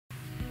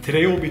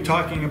Today we'll be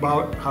talking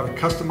about how to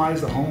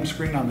customize the home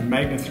screen on the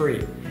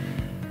Magna3.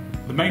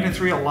 The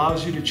Magna3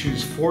 allows you to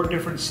choose 4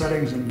 different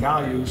settings and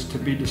values to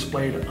be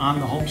displayed on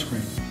the home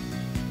screen.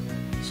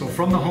 So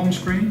from the home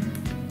screen,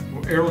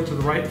 we'll arrow to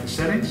the right to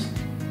settings,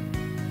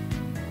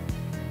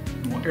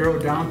 and we'll arrow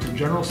down to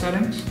general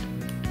settings.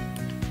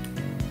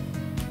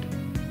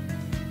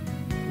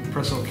 We'll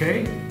press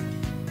OK,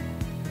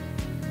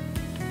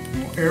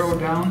 and we'll arrow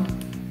down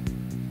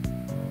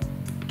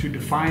to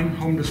define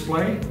home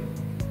display.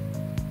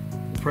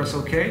 Press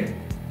OK,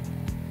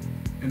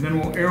 and then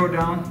we'll arrow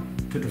down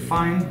to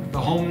define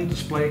the home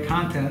display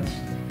contents.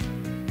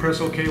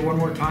 Press OK one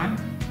more time,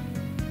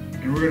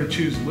 and we're going to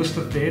choose list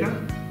of data.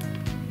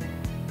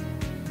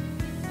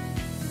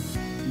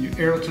 You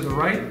arrow to the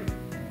right,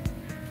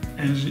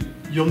 and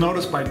you'll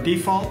notice by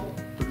default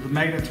that the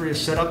Magna3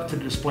 is set up to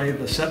display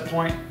the set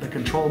point, the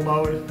control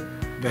mode,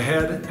 the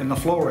head, and the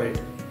flow rate.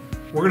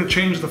 We're going to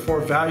change the 4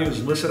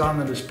 values listed on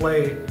the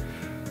display,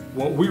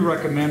 what we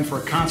recommend for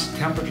a constant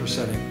temperature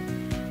setting.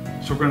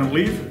 So we're going to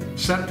leave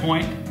set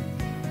point,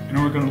 and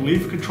we're going to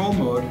leave control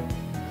mode.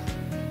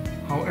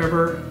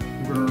 However,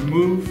 we're going to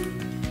remove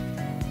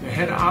the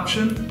head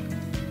option,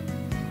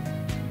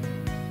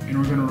 and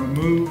we're going to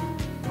remove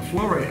the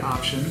flow rate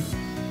option.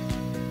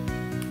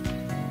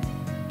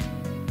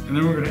 And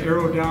then we're going to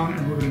arrow down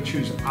and we're going to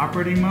choose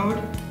operating mode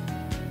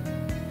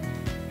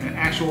and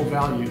actual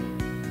value.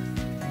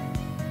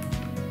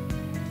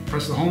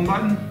 Press the home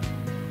button.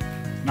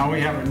 Now we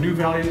have our new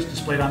values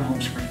displayed on the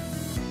home screen.